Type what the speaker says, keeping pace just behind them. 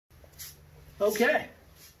Okay,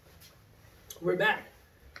 we're back.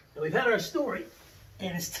 And we've had our story,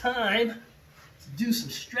 and it's time to do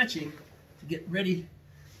some stretching to get ready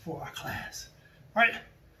for our class. All right,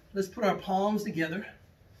 let's put our palms together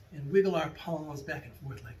and wiggle our palms back and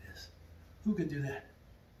forth like this. Who can do that?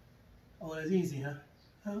 Oh, that's easy, huh?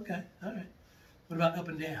 Okay, all right. What about up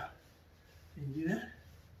and down? Can you do that?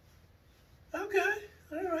 Okay,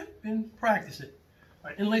 all right, and practice it.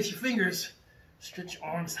 All right, interlace your fingers. Stretch your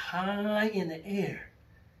arms high in the air,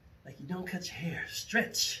 like you don't cut your hair.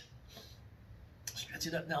 Stretch. Stretch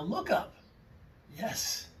it up. Now look up.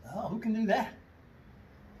 Yes. Oh, who can do that?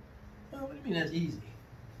 Oh, what do you mean that's easy?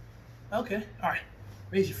 Okay, all right.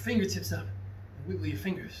 Raise your fingertips up and wiggle your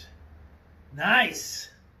fingers. Nice.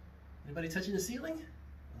 Anybody touching the ceiling?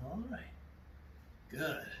 All right.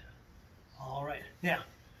 Good. All right. Now,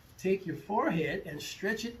 take your forehead and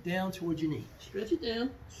stretch it down towards your knee. Stretch it down.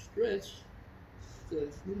 Stretch. Stretch.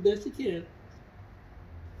 Do the best you can.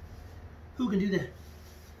 Who can do that?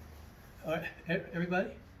 All right.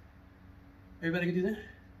 Everybody? Everybody can do that?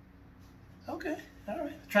 Okay. All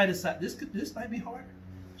right. Try this side. This might be hard.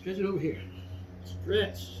 Stretch it over here.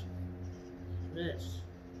 Stretch. Stretch.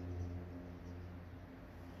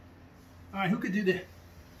 All right. Who could do that?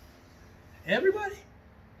 Everybody?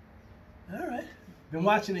 All right. Been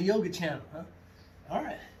watching the yoga channel, huh? All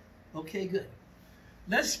right. Okay, good.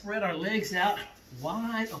 Let's spread our legs out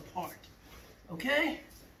wide apart. Okay?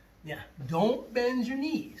 Now, don't bend your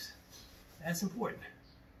knees. That's important.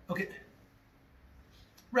 Okay.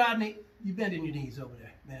 Rodney, you bending your knees over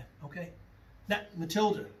there, man. Okay? Now,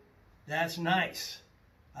 Matilda, that's nice.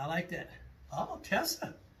 I like that. Oh,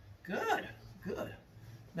 Tessa. Good. Good.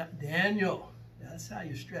 Now, Daniel, that's how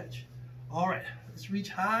you stretch. All right. Let's reach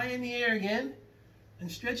high in the air again.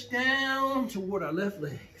 And stretch down toward our left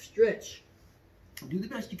leg. Stretch. Do the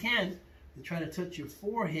best you can to try to touch your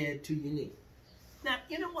forehead to your knee. Now,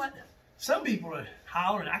 you know what? Some people are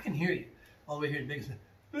hollering. I can hear you all the way here in Vegas.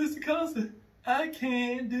 Mr. Khalsa, I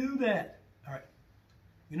can't do that. All right.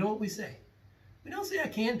 You know what we say? We don't say I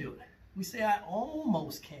can do it. We say I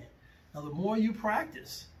almost can. Now, the more you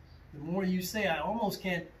practice, the more you say I almost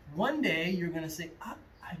can, one day you're going to say, I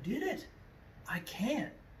did it. I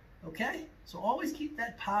can. Okay? So always keep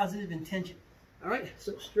that positive intention. All right,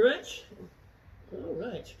 so stretch. All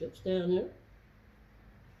right, stretch down there.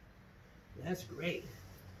 That's great.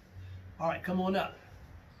 All right, come on up.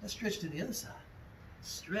 Let's stretch to the other side.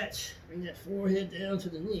 Stretch. Bring that forehead down to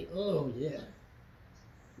the knee. Oh, yeah.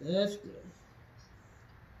 That's good.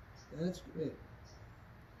 That's great.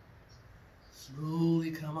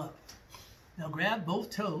 Slowly come up. Now grab both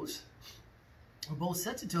toes, or both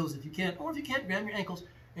sets of toes if you can, or if you can't, grab your ankles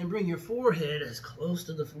and bring your forehead as close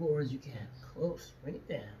to the floor as you can. Close. Bring it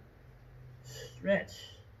down. Stretch.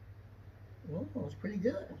 Oh, it's pretty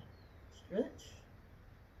good. Stretch.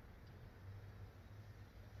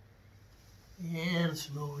 And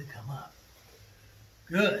slowly come up.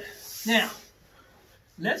 Good. Now,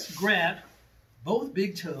 let's grab both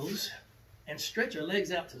big toes and stretch our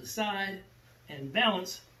legs out to the side and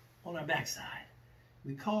balance on our backside.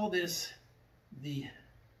 We call this the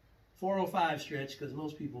 405 stretch because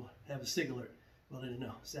most people have a sig alert. Well, they don't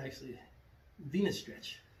know. It's actually a Venus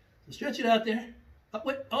stretch. So stretch it out there.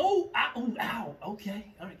 Wait. Oh, ow, ow.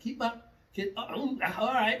 Okay. All right. Keep up.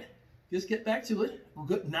 All right. Just get back to it. Well,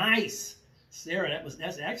 good. Nice. Sarah,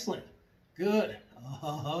 that's excellent. Good.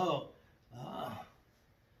 Oh.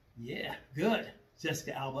 Yeah. Good.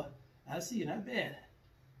 Jessica Alba. I see you. Not bad.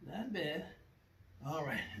 Not bad. All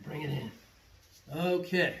right. Bring it in.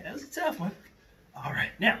 Okay. That was a tough one. All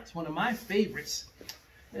right, now, it's one of my favorites.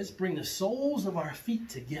 Let's bring the soles of our feet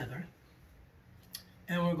together.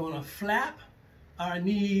 And we're going to flap our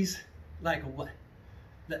knees like a what?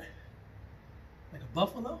 Like a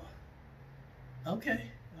buffalo?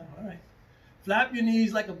 Okay, all right. Flap your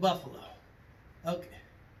knees like a buffalo. Okay.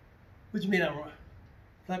 What you mean I'm wrong?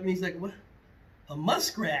 Flap your knees like a what? A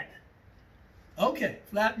muskrat. Okay,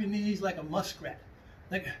 flap your knees like a muskrat.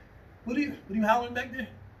 Like, what are you howling back there?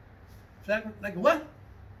 Flap like a what?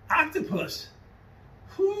 Octopus.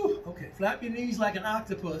 Whew. Okay, flap your knees like an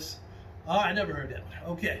octopus. Oh, I never heard that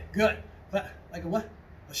one. Okay, good. Like a what?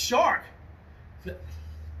 A shark.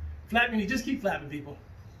 Flap your knees. Just keep flapping, people.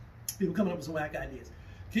 People coming up with some whack ideas.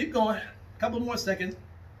 Keep going. A couple more seconds.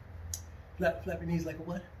 Flap your knees like a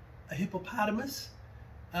what? A hippopotamus.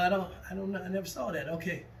 I don't know. I never saw that.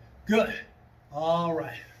 Okay, good. All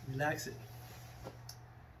right, relax it.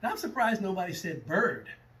 Now I'm surprised nobody said bird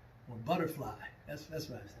or butterfly. That's what I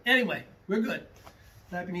said. Anyway, we're good.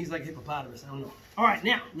 Flap your knees like hippopotamus. I don't know. All right,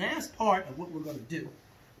 now, last part of what we're going to do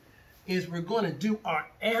is we're going to do our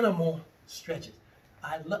animal stretches.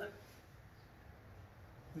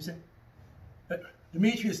 You say?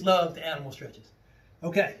 Demetrius loves the animal stretches.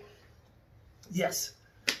 Okay. Yes.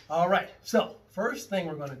 All right. So, first thing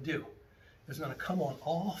we're going to do is going to come on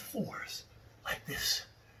all fours like this.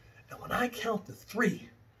 And when I count to 3,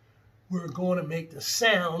 we're going to make the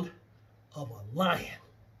sound of a lion.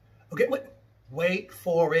 Okay, wait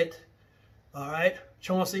for it. All right.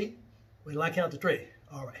 Chauncey, wait till I count to 3.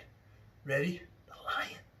 All right. Ready? The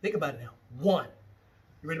lion. Think about it now. 1.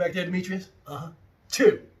 You ready back there, Demetrius?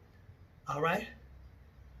 2. All right.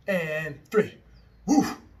 And 3.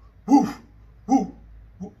 Woof, woof, woof,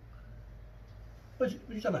 woof. What you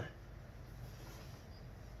talking about?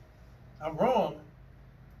 I'm wrong.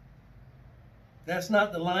 That's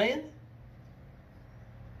not the lion?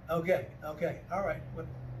 Okay, okay, all right.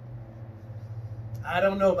 I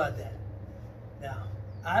don't know about that. Now,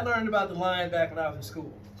 I learned about the lion back when I was in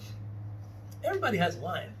school. Everybody has a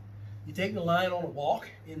lion. You take the lion on a walk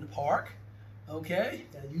in the park, okay?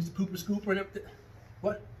 And use the pooper scooper and everything.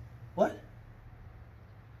 What? What?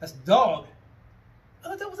 That's a dog. I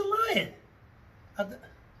thought that was a lion.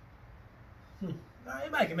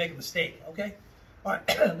 Everybody can make a mistake, okay? All right,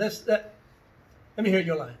 let me hear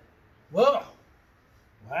your line. Whoa.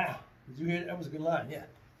 Wow. Did you hear that? That was a good line, yeah.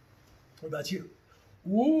 What about you?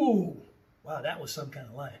 Ooh. Wow, that was some kind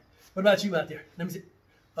of line. What about you out there? Let me see.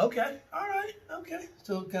 Okay, all right, okay.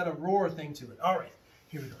 So got a roar thing to it. All right,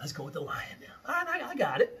 here we go. Let's go with the lion now. All right, I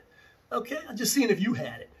got it. Okay, I'm just seeing if you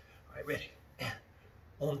had it. All right, ready? And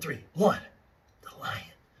on 3. 1, the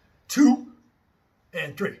lion. 2,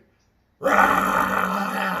 and 3. Rawr.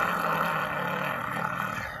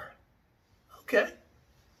 Okay,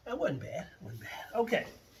 that wasn't bad. Wasn't bad. Okay,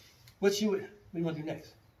 what do you want to do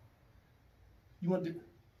next? You want to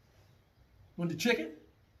do chicken?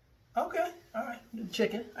 Okay, all right, do the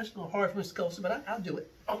chicken. That's a little hard for Mr. Khalsa, but I'll do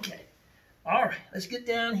it. Okay, all right, let's get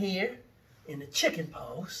down here in the chicken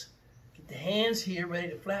pose. Get the hands here ready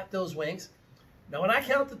to flap those wings. Now, when I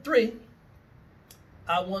count to 3,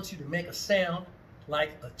 I want you to make a sound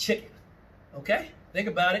like a chicken. Okay? Think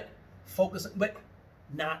about it. Focus, but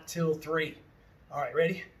not till 3. All right,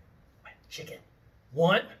 ready? Chicken.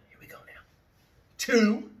 1. Here we go now.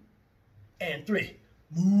 2 and 3.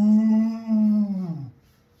 Moo.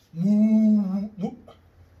 Moo. Moo.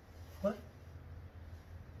 What?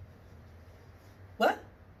 What?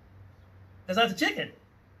 That's not the chicken.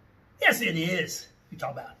 Yes, it is. You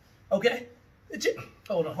talk about. Okay? The chicken.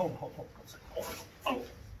 Hold on a second.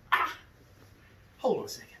 Hold on a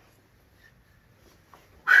second.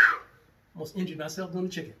 Whew. Almost injured myself doing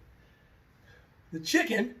the chicken. The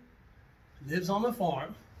chicken lives on the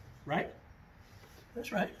farm, right?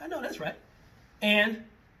 That's right. I know that's right. And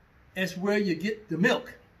it's where you get the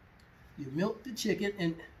milk. You milk the chicken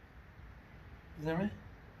and... Is that right?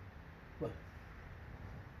 What?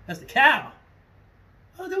 That's the cow.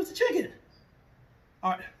 Oh, that was the chicken.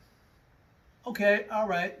 All right. Okay, all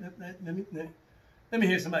right. Let me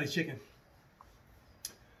hear somebody's chicken.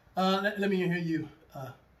 Let me hear you,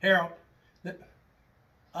 Harold.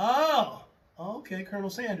 Oh, okay, Colonel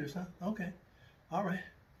Sanders, huh? Okay, all right,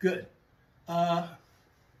 good.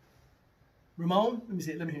 Ramon, let me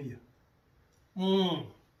see it. Let me hear you. Oh,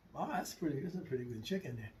 that's a pretty good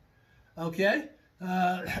chicken there. Okay.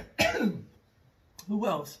 Who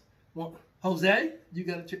else? Well, Jose, you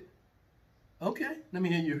got a chicken? Okay, let me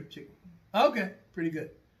hear your chicken. Okay, pretty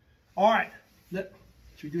good. All right, should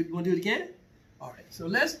we do it? You want to do it again? All right, so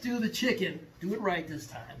let's do the chicken. Do it right this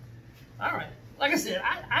time. All right, like I said,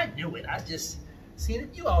 I knew it. I just seen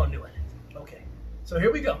it. You all knew it. Okay, so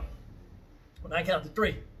here we go. When I count to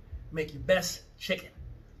 3, make your best chicken.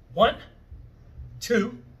 1,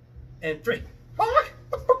 2, and 3.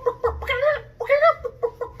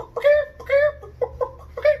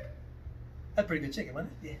 That's pretty good chicken,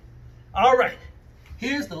 wasn't it? Yeah. All right,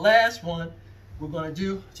 here's the last one we're going to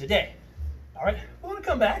do today. All right, we're going to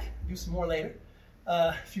come back, do some more later,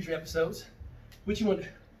 future episodes. What you want to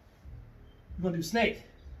do? You want to do snake?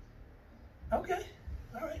 Okay,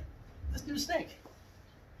 all right, let's do the snake.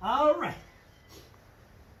 All right,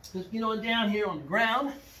 let's get on down here on the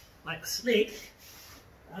ground like a snake.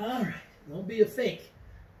 All right, don't be a fake,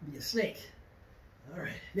 be a snake. All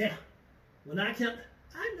right, now, when I count,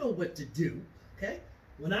 I know what to do, okay?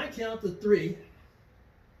 When I count to 3,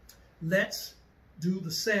 let's do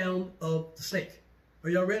the sound of the snake. Are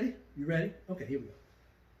y'all ready? You ready? Okay, here we go.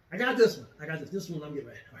 I got this one. I got this. This one I'm getting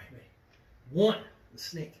ready. All right, ready. 1, the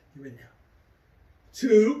snake. You ready now? 2,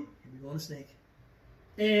 here we go on the snake.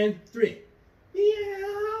 And 3.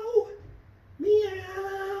 Meow.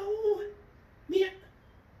 Meow. Meow.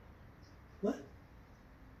 What?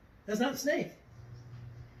 That's not a snake.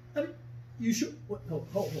 I mean, You should, hold,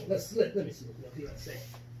 let me see what he gotta say.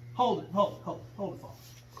 Hold it, hold it, phone.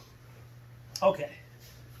 Okay,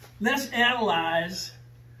 let's analyze,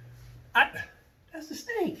 that's the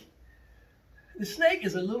snake. The snake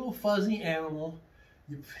is a little fuzzy animal.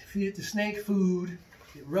 You feed the snake food,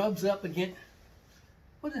 it rubs up against,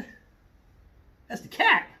 that's the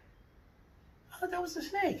cat. I thought that was the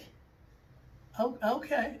snake. Oh,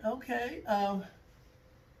 okay.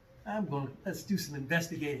 Let's do some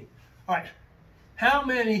investigating. All right, how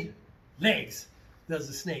many legs does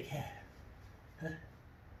the snake have? Huh?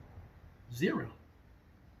 0.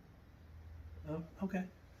 Oh, okay.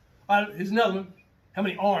 All right, here's another one. How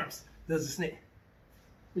many arms does the snake?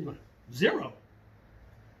 0.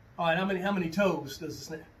 All right, how many toes does the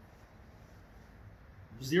snake?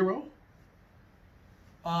 0.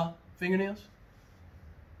 Fingernails?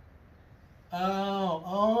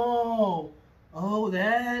 Oh,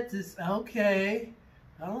 that is, okay.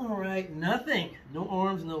 All right, nothing. No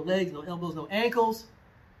arms, no legs, no elbows, no ankles.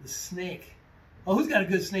 The snake. Oh, who's got a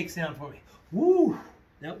good snake sound for me? Woo!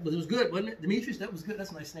 That was good, wasn't it? Demetrius, that was good.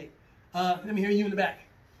 That's a nice snake. Let me hear you in the back.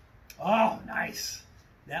 Oh, nice.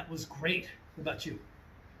 That was great. What about you?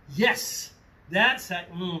 Yes, that's that.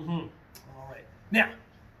 All right. Now,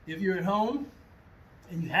 if you're at home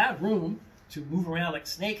and you have room to move around like a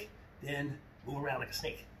snake, then move around like a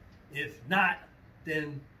snake. If not,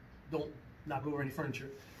 then don't knock over any furniture,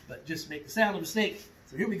 but just make the sound of a snake.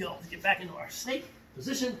 So here we go. Let's get back into our snake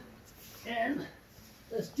position, and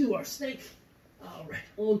let's do our snake. All right,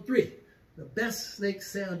 on 3. The best snake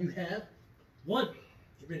sound you have. 1,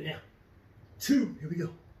 get ready now. 2, here we go.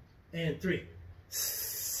 And 3.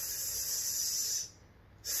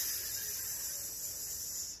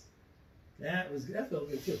 That felt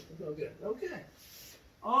good too. That felt good. Okay.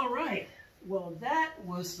 All right. Well, that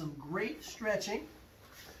was some great stretching.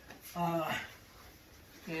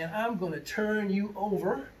 And I'm going to turn you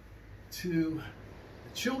over to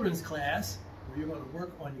the children's class where you're going to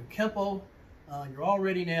work on your Kempo. You're all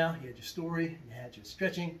ready now. You had your story, you had your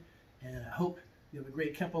stretching, and I hope you have a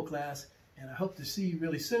great Kempo class. And I hope to see you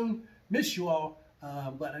really soon. Miss you all,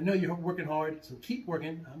 but I know you're working hard, so keep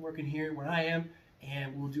working. I'm working here where I am,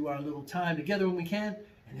 and we'll do our little time together when we can,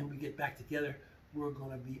 and then we get back together. We're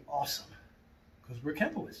going to be awesome because we're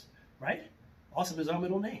Kempoists, right? Awesome is our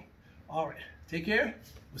middle name. All right, take care.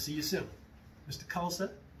 We'll see you soon. Mr.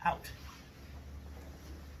 Khalsa, out.